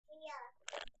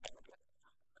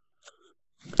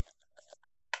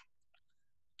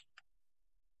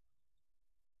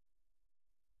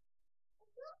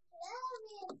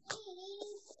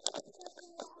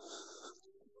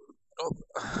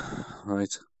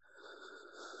right?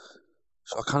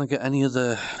 So I can't get any of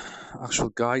the actual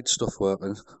guide stuff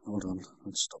working. Hold on,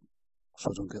 let's stop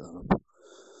so I don't get that up.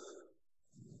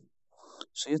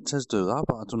 See, it says do that,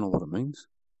 but I don't know what it means.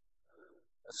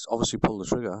 It's obviously pull the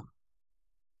trigger,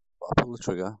 but I pull the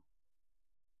trigger,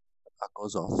 that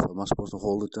goes off. Am I supposed to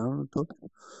hold it down and tuck? Do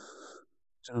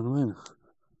you know what I mean?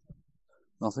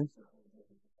 Nothing.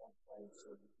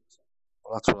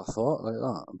 Well, that's what I thought, like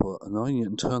that. But no, you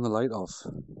can turn the light off,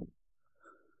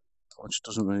 which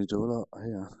doesn't really do a lot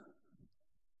here.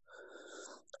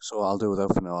 So I'll do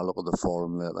that for now. I'll look at the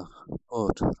forum later.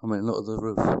 But I mean, look at the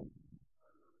roof.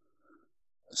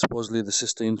 Supposedly the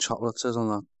Sistine chocolate says on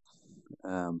that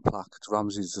plaque. It's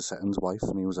Ramses II's wife,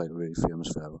 and he was like really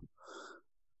famous forever.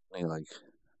 He like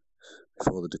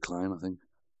before the decline, I think.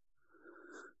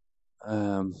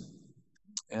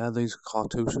 Yeah, these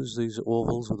cartouches, these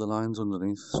ovals with the lines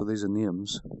underneath. So these are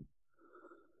names.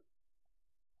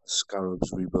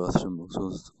 Scarab's rebirth symbol. So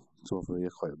it's over here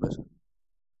quite a bit.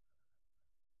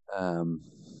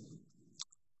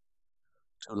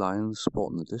 2 lions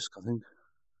supporting the disc, I think.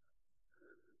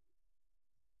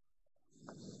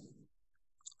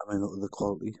 I mean, look at the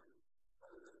quality.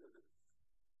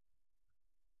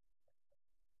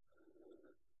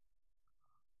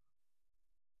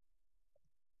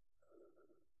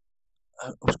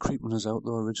 It was creeping us out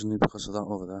though originally because of that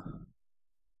over there.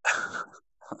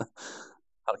 I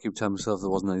had to keep telling myself there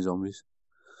wasn't any zombies.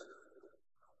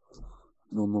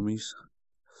 No mummies.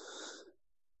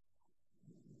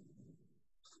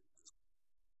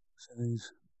 See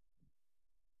these?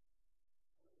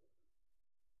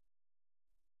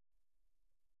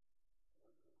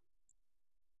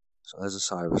 So there's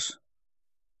Osiris.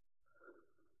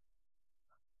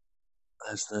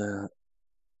 There's the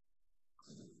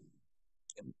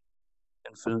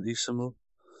infinity symbol.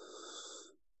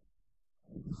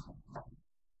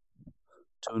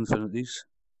 2 infinities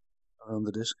around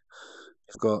the disc.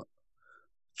 You've got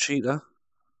cheetah.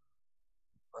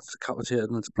 That's decapitated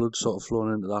and its blood sort of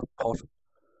flowing into that pot.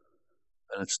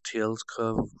 And its tail's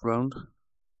curved round.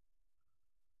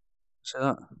 See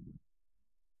that?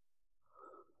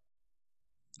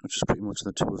 Which is pretty much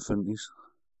the 2 infinities.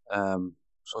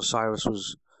 So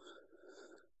Osiris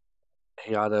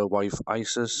he had a wife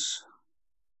Isis.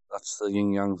 That's the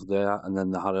yin yang there, and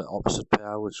then they had an opposite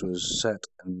pair, which was Set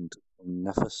and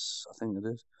Nephis, I think it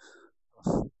is.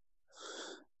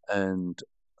 And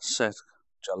Set,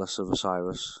 jealous of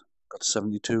Osiris, got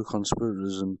 72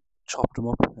 conspirators and chopped him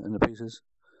up into pieces.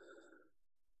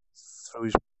 Threw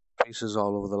his pieces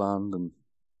all over the land, and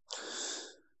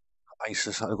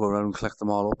Isis had to go around and collect them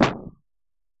all up.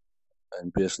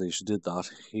 And basically, she did that.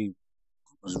 He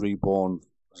was reborn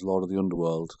as Lord of the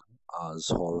Underworld as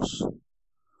Horus.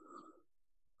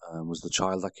 Was the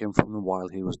child that came from him while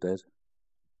he was dead.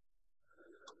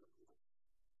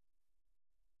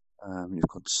 You've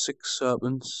got 6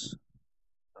 serpents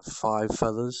and 5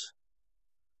 feathers.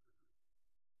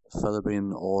 The feather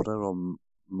being Order or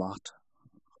Mat,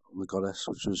 the goddess,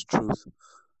 which is truth.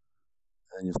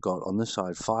 And you've got on this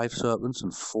side 5 serpents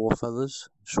and 4 feathers,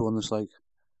 showing this like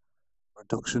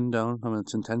reduction down. I mean,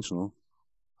 it's intentional.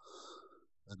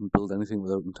 It doesn't build anything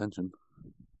without intention.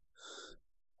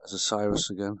 There's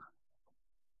Osiris again.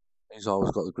 He's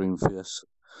always got the green face.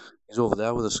 He's over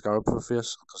there with a scarab for a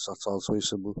face, because that's also his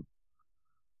symbol.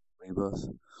 Rebirth.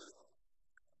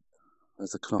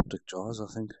 There's the Canoptic Jaws, I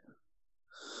think.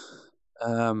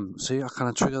 See, I kind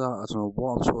of trigger that. I don't know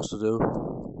what I'm supposed to do.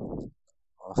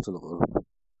 I'll have to look it up.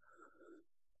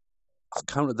 I've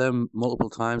counted them multiple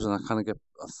times, and I kind of get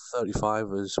a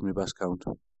 35 as my best count.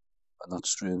 And that's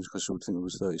strange, because you would think it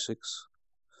was 36.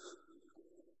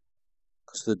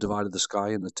 Because they divided the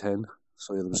sky into 10,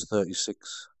 so yeah, there was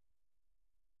 36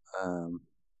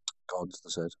 gods, they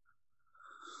said.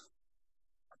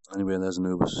 Anyway, there's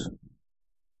Anubis.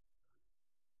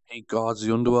 He guards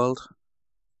the underworld.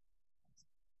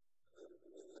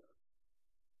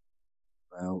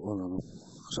 Now, hold on,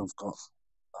 because I've got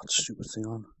that stupid thing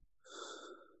on.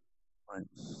 Right.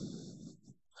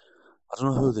 I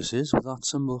don't know who this is with that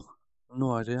symbol.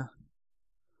 No idea.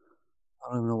 I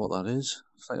don't even know what that is.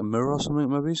 It's like a mirror or something,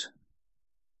 maybe.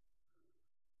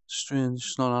 Strange.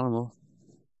 It's not an animal.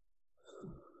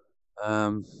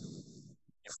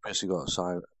 You've basically got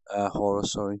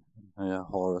Horus, sorry. Yeah,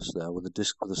 Horus there with a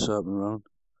disc with a serpent around.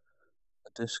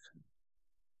 A disc.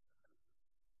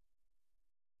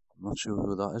 I'm not sure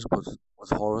who that is, but with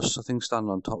Horus, I think,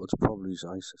 standing on top, it's probably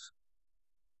Isis.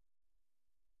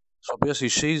 So basically,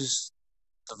 she's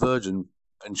the Virgin,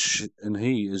 and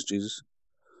he is Jesus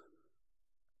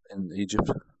in Egypt.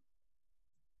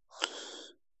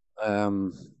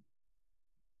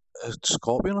 a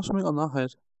scorpion or something on that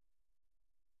head.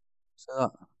 See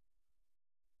that?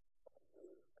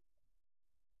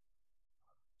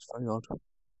 It's very odd.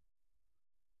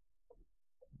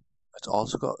 It's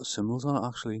also got symbols on it,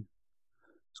 actually.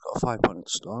 It's got a 5-pointed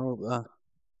star up there.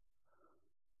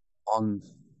 On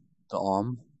the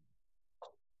arm.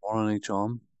 One on each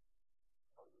arm.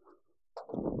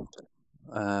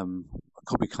 It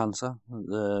could be Cancer.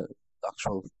 The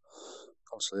actual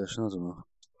constellation, I don't know.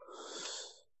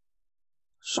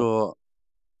 So,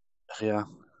 here,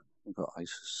 you've got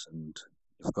Isis, and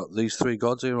you've got these three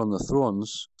gods here on the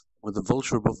thrones, with the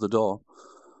vulture above the door.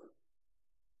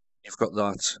 You've got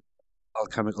that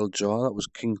alchemical jar that was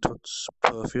King Tut's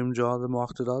perfume jar, they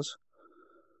marked it as.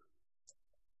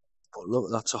 But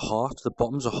look, that's a heart. The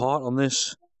bottom's a heart on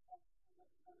this.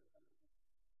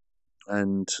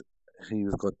 And here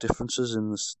you've got differences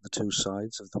in the two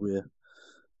sides of the way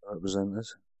they're represented.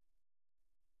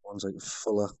 One's like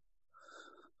fuller.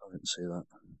 I didn't see that.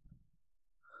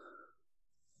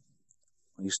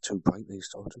 These too bright, these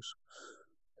torches.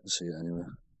 Didn't see it anyway.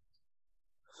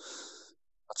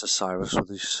 That's Osiris with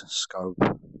his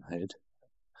scarab head.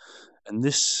 And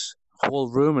this whole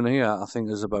room in here, I think,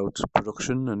 is about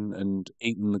production and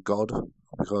eating the god,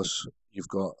 because you've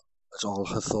got, it's all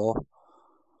Hathor.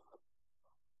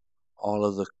 All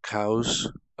of the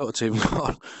cows. Oh, it's even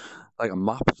got like a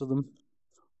map to them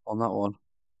on that one,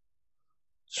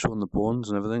 showing the bones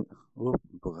and everything. Oh,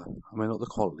 bugger. I mean, not the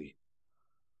quality.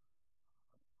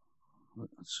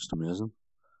 It's just amazing.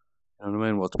 You know what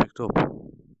I mean? What's picked up?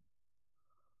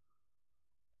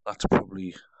 That's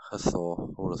probably Hathor, I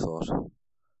would have thought,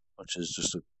 which is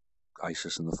just a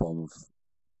Isis in the form of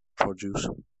produce,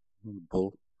 the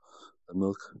bull, the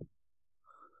milk,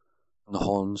 and the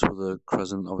horns with the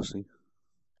crescent, obviously.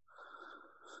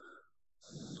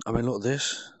 I mean, look at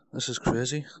this. This is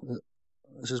crazy.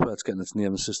 This is where it's getting its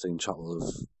name, the Sistine Chapel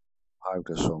of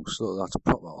Hieroglyphs from. So that's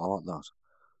proper art, that.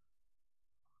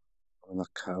 And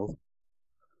that cow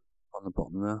on the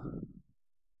bottom there.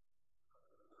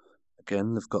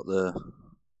 Again, they've got the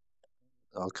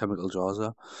alchemical jars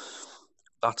there.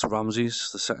 That's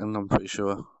Ramses II, I'm pretty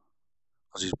sure,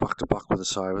 because he's back to back with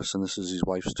Osiris, and this is his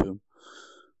wife's tomb.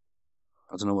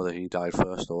 I don't know whether he died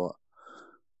first or what.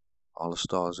 All the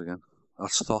stars again.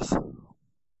 That's Thoth.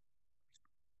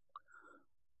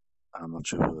 I'm not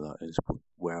sure who that is, but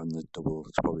wearing the double,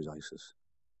 it's probably Isis.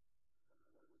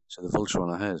 So the vulture on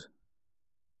her head.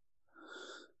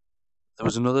 There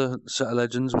was another set of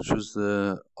legends, which was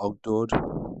the Ogdod,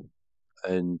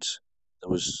 and there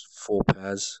was 4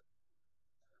 pairs,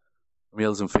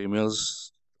 males and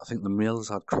females. I think the males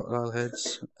had crocodile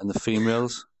heads, and the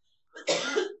females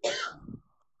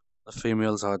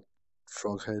had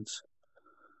frog heads.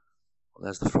 Well,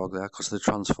 there's the frog there, because they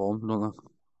transformed, don't they?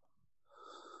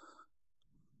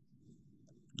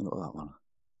 Look at that one.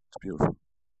 It's beautiful.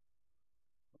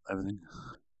 Everything.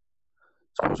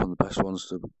 It's probably one of the best ones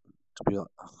to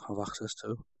have access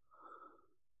to.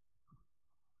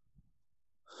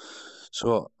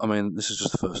 So, I mean, this is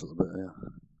just the first little bit here.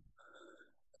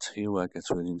 It's here where it gets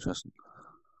really interesting.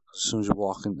 As soon as you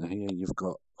walk into here, you've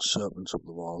got serpents up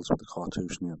the walls with the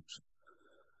cartouche names.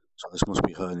 So this must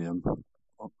be her name.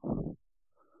 Oh.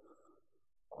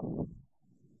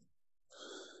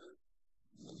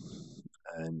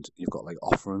 And you've got like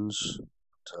offerings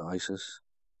to Isis,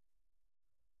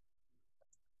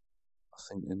 I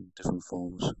think, in different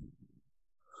forms.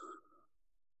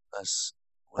 As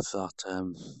with that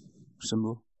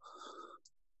symbol,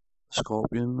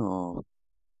 scorpion or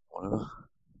whatever.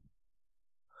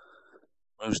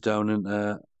 Moves down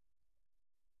into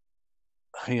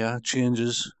here,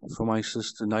 changes from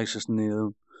Isis to Isis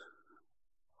Neil,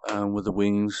 with the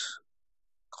wings,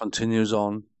 continues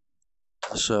on,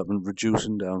 the serpent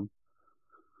reducing down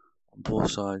on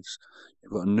both sides.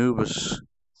 You've got Anubis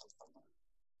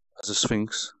as a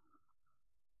sphinx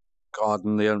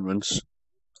guarding the entrance,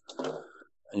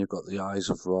 and you've got the eyes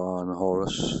of Ra and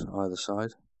Horus either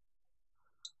side,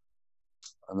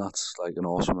 and that's like an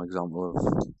awesome example of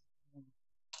the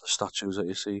statues that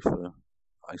you see for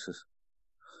Isis.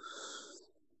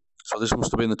 So this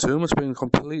must have been the tomb. It's been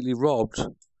completely robbed.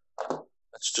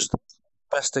 It's just the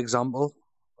best example,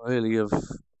 really, of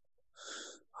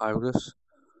hieroglyphs.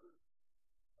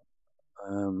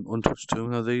 Untouched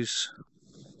tomb. Now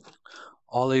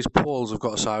all these poles have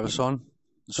got Osiris on.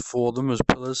 There's 4 of them as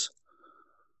pillars,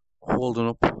 holding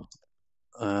up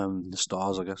the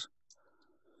stars, I guess.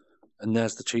 And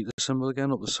there's the cheetah symbol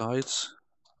again up the sides,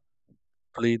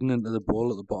 bleeding into the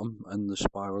bowl at the bottom, and the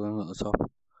spiraling at the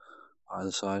top,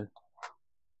 either side.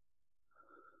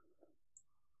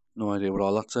 No idea what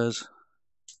all that says.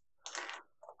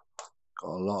 Got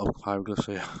a lot of hieroglyphs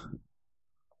here.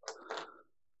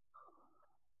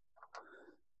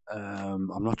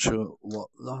 I'm not sure who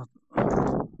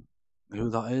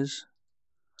that is.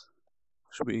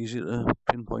 Should be easy to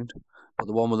pinpoint. But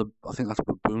the one with I think that's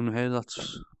baboon hair.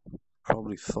 That's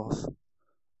probably Thoth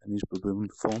in his baboon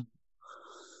form.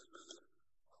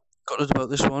 Got it about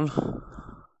this one.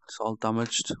 It's all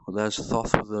damaged. Well, there's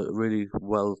Thoth with a really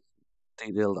well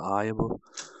detailed eye above.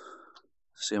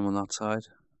 Same on that side.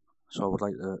 So I would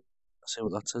like to see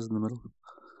what that says in the middle.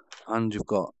 And you've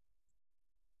got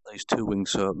these two winged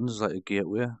serpents, like a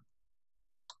gateway,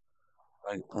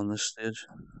 right on this stage.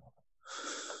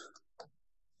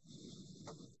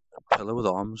 A pillar with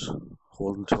arms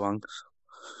holding two anchors.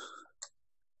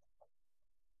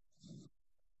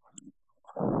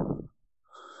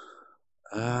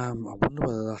 I wonder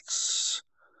whether that's.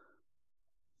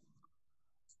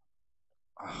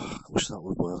 I wish that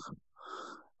would work.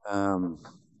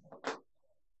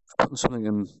 Putting something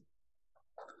in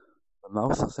the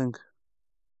mouth, I think.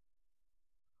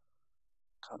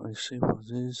 Can't really see what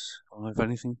it is, or if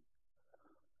anything.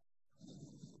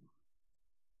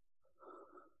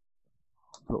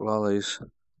 Look at all these.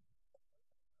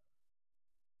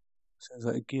 Sounds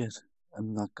like a gate,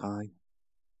 and that guy.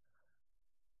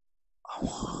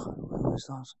 Oh, who is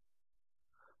that?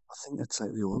 I think it's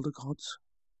like the older gods.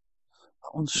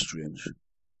 That one's strange.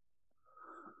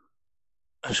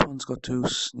 This one's got two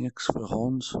snakes for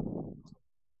horns.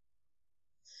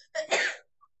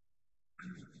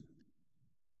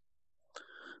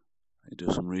 You do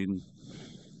some reading.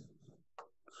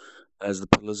 There's the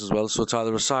pillars as well. So it's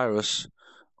either Osiris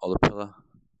or the pillar,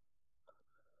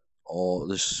 or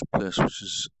this place,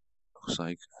 which looks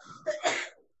like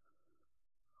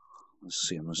the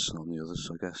same as on the others,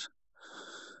 I guess.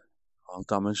 All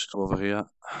damaged over here.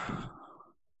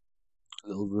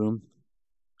 Little room,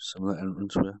 similar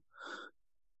entranceway.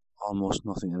 Almost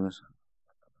nothing in it.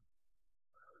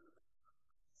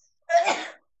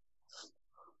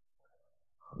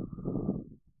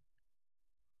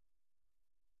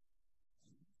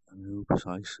 Anubis,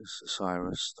 Isis,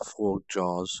 Osiris, the four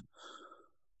jars.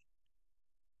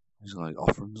 These are like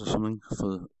offerings or something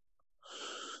for.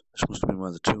 This must have been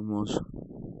where the tomb was.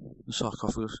 The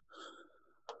sarcophagus.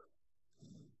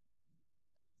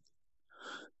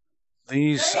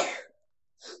 These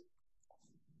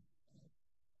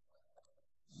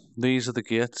are the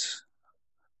gates,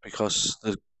 because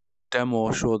the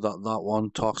demo showed that one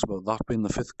talks about that being the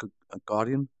fifth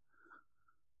guardian.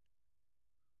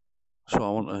 So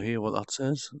I want to hear what that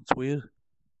says. It's weird.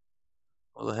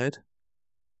 Or the head.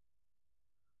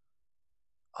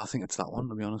 I think it's that one,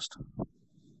 to be honest.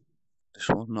 This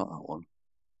one, not that one.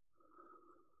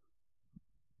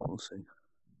 We'll see.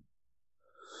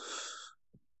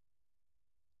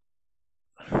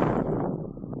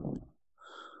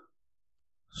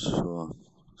 So,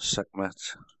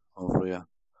 Sekhmet over here.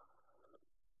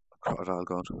 Crocodile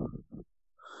god.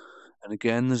 And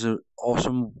again, there's an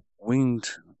awesome winged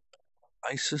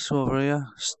Isis over here.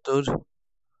 Stood.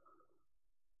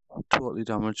 Totally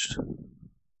damaged.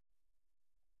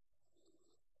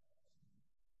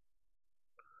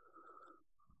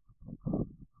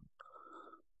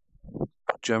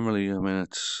 But generally, I mean,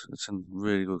 it's in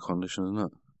really good condition, isn't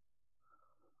it?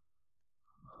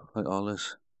 Like all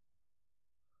this.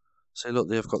 See, look,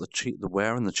 they've got the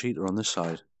ware and the cheetah on this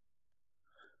side,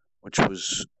 which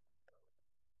was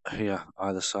here,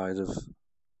 either side of.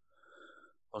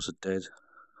 Was it dead?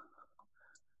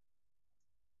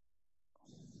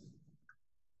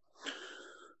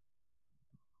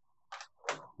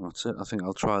 That's it. I think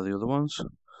I'll try the other ones.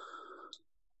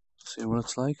 See what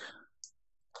it's like.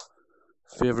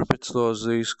 Favourite bits though is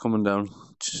these coming down.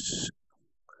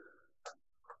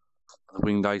 The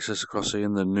winged Isis across here,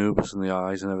 and the Anubis and the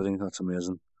eyes and everything. That's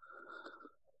amazing.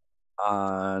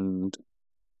 And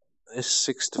this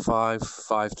 6 to 5,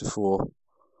 5 to 4.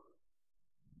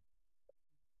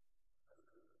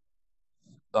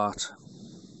 That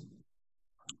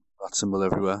symbol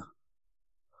everywhere.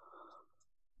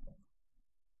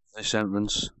 This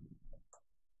entrance.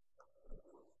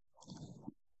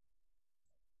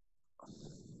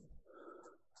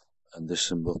 And this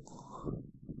symbol.